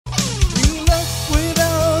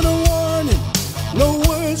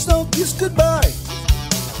kiss goodbye.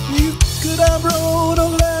 You could have wrote a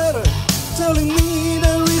letter telling me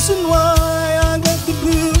the reason why I got the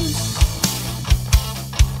blues.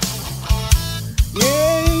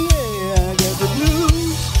 Yeah, yeah, I got the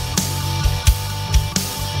blues.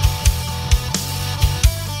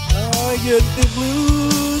 I get the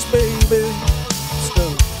blues, baby. So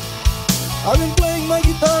I've been playing my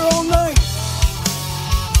guitar all night.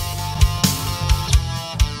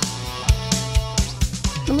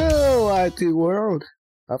 Hello, IT world.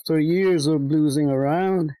 After years of bluesing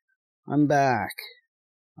around, I'm back.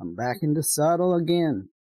 I'm back in the saddle again.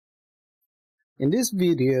 In this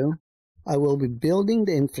video, I will be building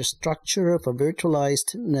the infrastructure of a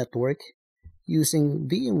virtualized network using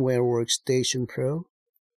VMware Workstation Pro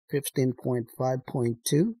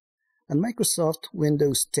 15.5.2 and Microsoft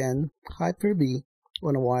Windows 10 Hyper-V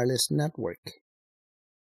on a wireless network.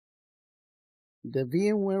 The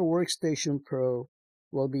VMware Workstation Pro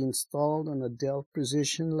will be installed on a Dell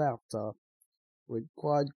Precision laptop with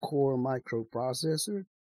quad-core microprocessor,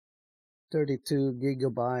 32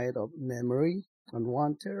 GB of memory, and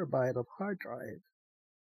 1 TB of hard drive.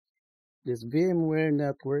 This VMware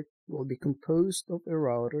network will be composed of a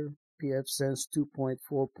router, pfSense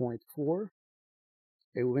 2.4.4,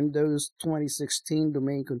 a Windows 2016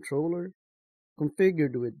 domain controller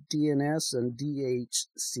configured with DNS and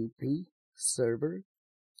DHCP server,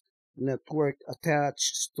 network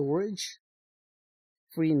attached storage,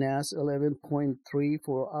 FreeNAS 11.3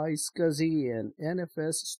 for iSCSI and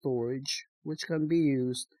NFS storage, which can be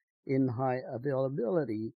used in high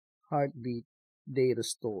availability heartbeat data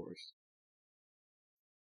stores.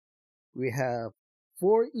 We have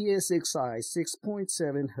 4 ESXi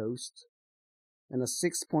 6.7 hosts and a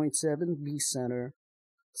 6.7 vCenter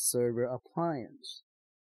server appliance.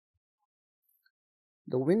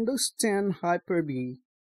 The Windows 10 Hyper-V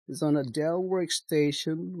is on a Dell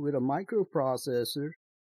workstation with a microprocessor,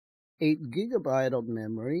 8 GB of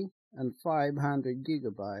memory, and 500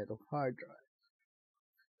 GB of hard drive.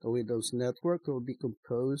 The Windows network will be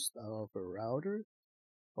composed of a router,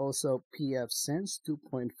 also pfSense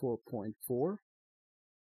 2.4.4,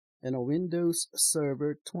 and a Windows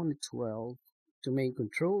Server 2012 domain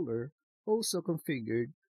controller, also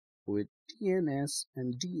configured with DNS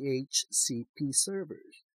and DHCP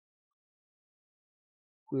servers.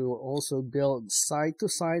 We will also build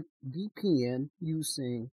site-to-site VPN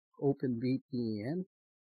using OpenVPN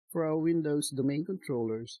for our Windows domain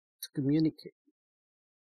controllers to communicate.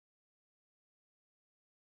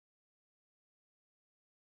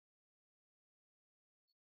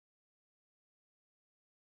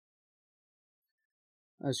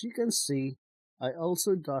 As you can see, I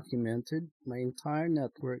also documented my entire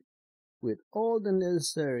network with all the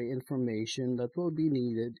necessary information that will be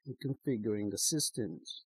needed in configuring the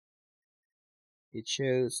systems. It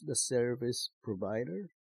shows the service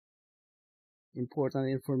provider, important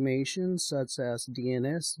information such as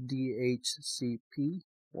DNS, DHCP,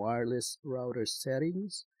 wireless router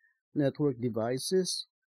settings, network devices,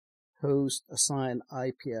 host assigned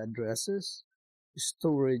IP addresses,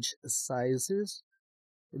 storage sizes,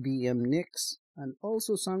 VM NICs, and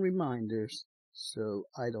also some reminders so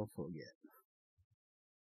I don't forget.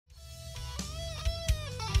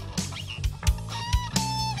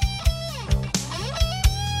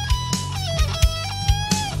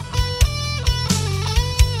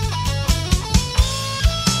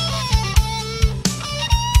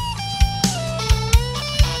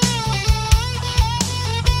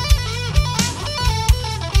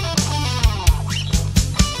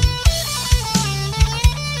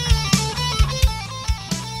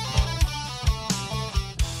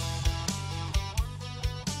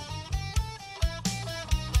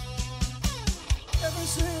 Ever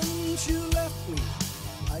since you left me,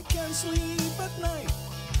 I can't sleep at night.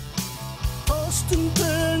 Tossed and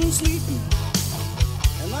turned sleepy,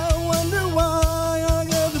 and I wonder why I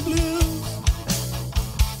got the blues.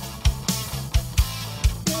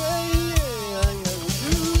 Yeah, yeah, I got the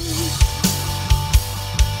blues.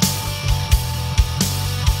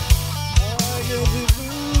 I got the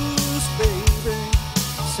blues, baby.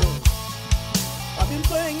 So I've been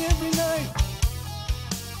playing every night.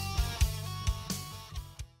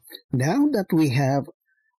 Now that we have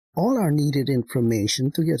all our needed information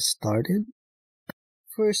to get started,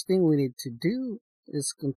 first thing we need to do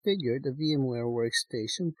is configure the VMware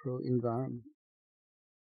Workstation Pro environment.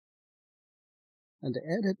 On the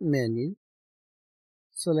Edit menu,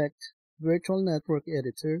 select Virtual Network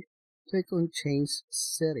Editor, click on Change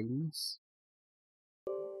Settings.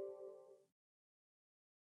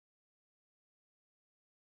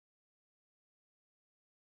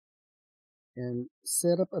 And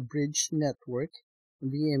set up a bridge network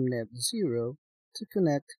VMnet 0 to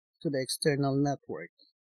connect to the external network.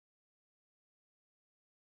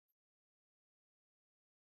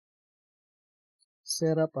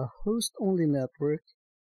 Set up a host-only network,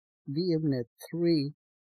 VMnet 3,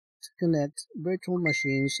 to connect virtual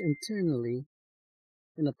machines internally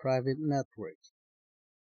in a private network.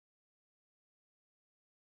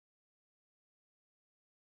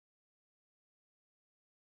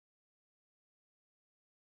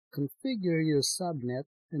 Configure your subnet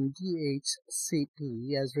and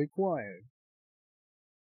DHCP as required.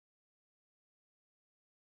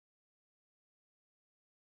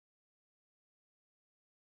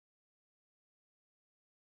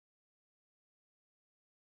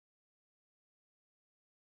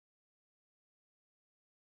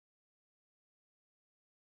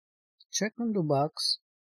 Check on the box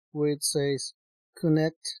where it says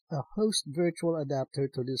connect a host virtual adapter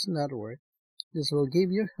to this network. This will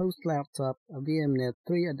give your host laptop a VMnet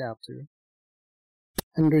 3 adapter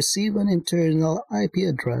and receive an internal IP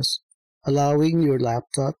address, allowing your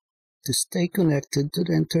laptop to stay connected to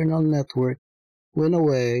the internal network when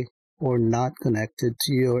away or not connected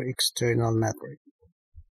to your external network.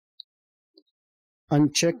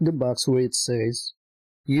 Uncheck the box where it says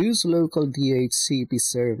use local DHCP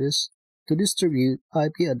service to distribute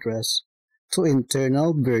IP address to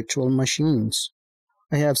internal virtual machines.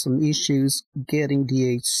 I have some issues getting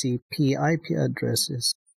DHCP IP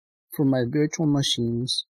addresses for my virtual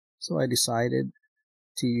machines, so I decided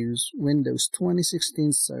to use Windows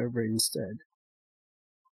 2016 Server instead.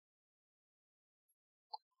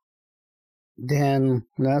 Then,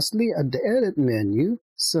 lastly, at the Edit menu,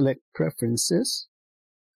 select Preferences,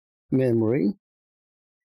 Memory,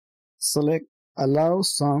 select Allow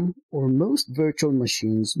some or most virtual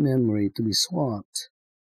machines' memory to be swapped.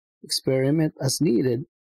 Experiment as needed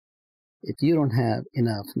if you don't have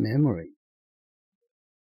enough memory.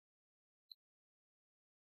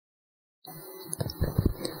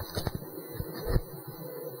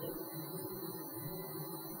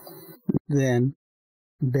 Then,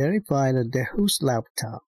 verify that the host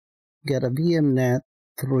laptop got a VMnet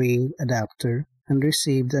 3 adapter and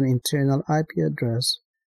received an internal IP address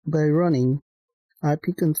by running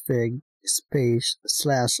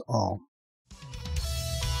ipconfig/all.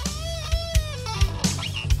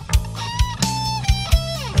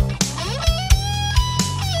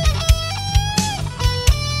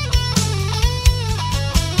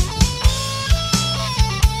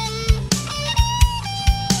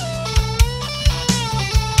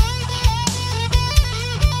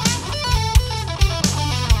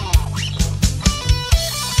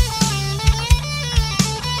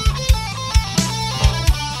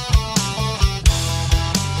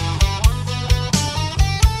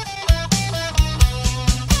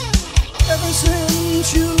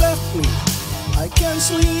 Since you left me, I can't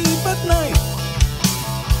sleep at night.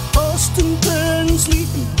 Tossed and turned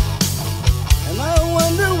sleepy, and I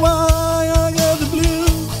wonder why I got the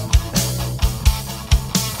blues.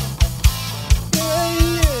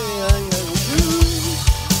 Yeah, I got the blues.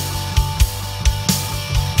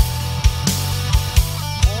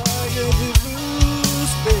 I got the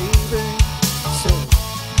blues, baby. So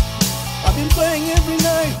I've been playing every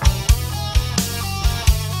night.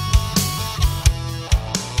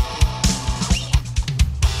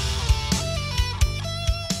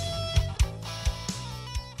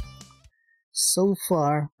 So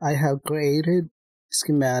far, I have created a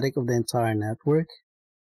schematic of the entire network,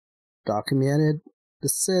 documented the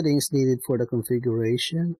settings needed for the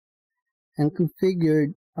configuration, and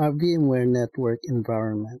configured our VMware network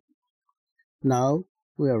environment. Now,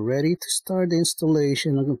 we are ready to start the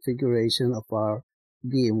installation and configuration of our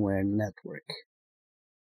VMware network.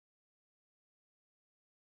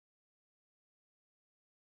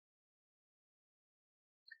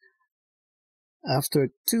 After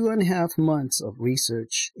 2.5 months of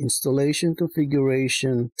research, installation,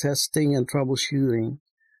 configuration, testing, and troubleshooting,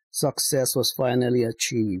 success was finally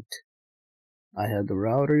achieved. I had the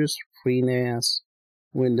routers, FreeNAS,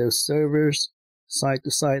 Windows servers,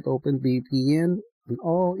 site-to-site OpenVPN, and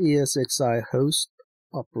all ESXi hosts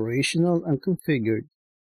operational and configured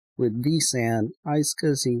with vSAN,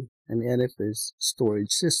 iSCSI, and NFS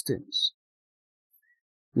storage systems.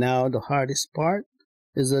 Now the hardest part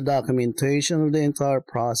is the documentation of the entire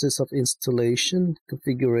process of installation,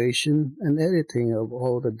 configuration, and editing of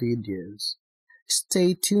all the videos.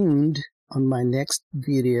 Stay tuned on my next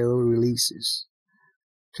video releases.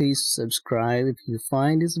 Please subscribe if you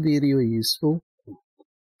find this video useful.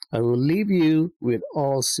 I will leave you with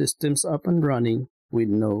all systems up and running with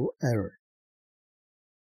no error.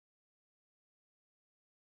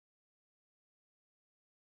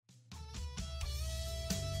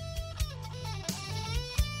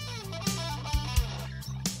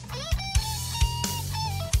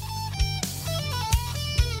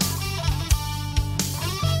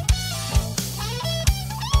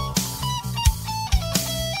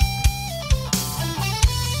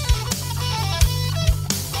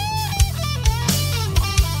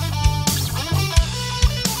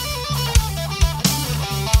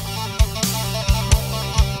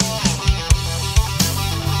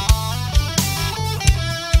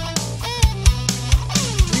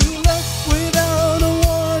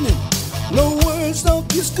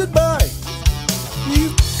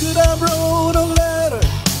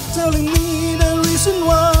 reason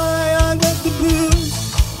why I got the blues.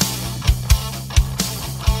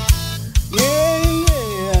 Yeah,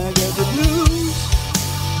 yeah, I got the blues.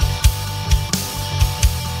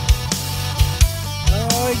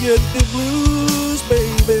 I get the blues,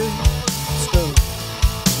 baby. So,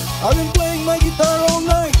 I've been playing my guitar all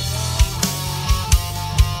night.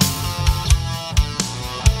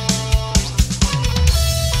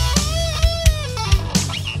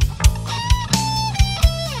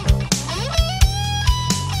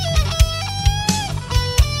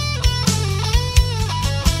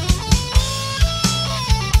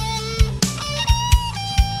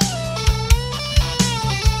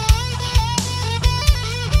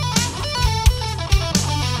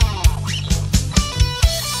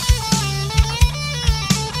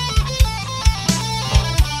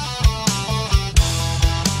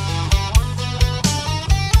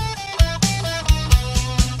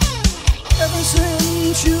 Ever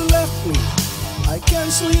since you left me, I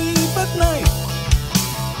can't sleep at night.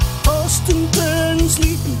 Tossed and turned